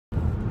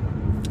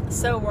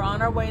So we're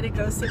on our way to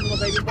go see little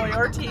baby boy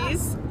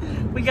Ortiz.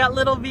 We got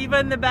little Viva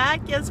in the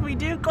back. Yes, we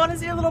do. Going to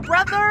see your little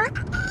brother.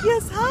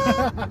 Yes,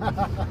 huh?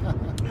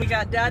 We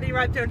got Daddy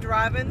right there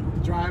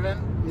driving.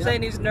 Yeah.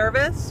 Saying he's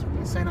nervous.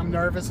 He's saying I'm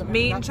nervous.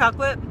 Mean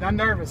chocolate. Not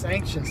nervous,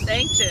 anxious.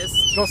 Anxious.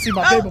 Go see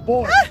my baby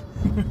boy.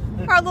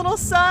 Our little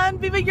son.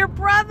 Viva, your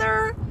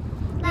brother.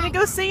 Gonna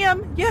go see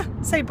him. Yeah,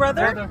 say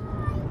brother.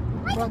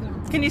 Brother.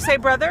 Can you say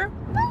brother?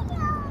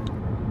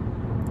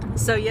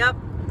 So, yep,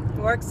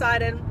 we're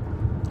excited.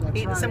 That's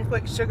Eating right. some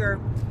quick sugar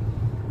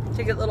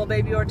to get little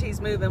baby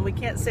Ortiz moving. We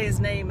can't say his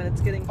name, and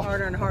it's getting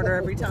harder and harder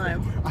every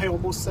time. I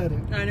almost said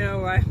it. I know,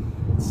 right?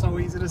 It's so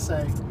easy to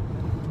say.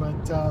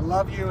 But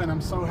love you, and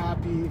I'm so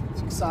happy,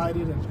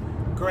 excited,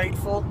 and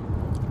grateful.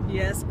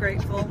 Yes,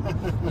 grateful.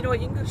 You know what?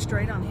 You can go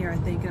straight on here, I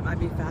think, and it might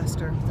be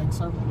faster. Think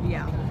so?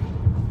 Yeah.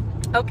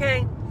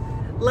 Okay.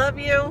 Love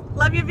you.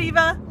 Love you,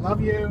 Viva.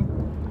 Love you.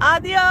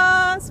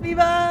 Adios,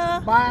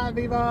 Viva. Bye,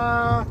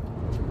 Viva.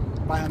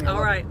 Bye, honey.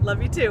 All right.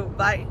 Love you too.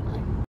 Bye. Bye.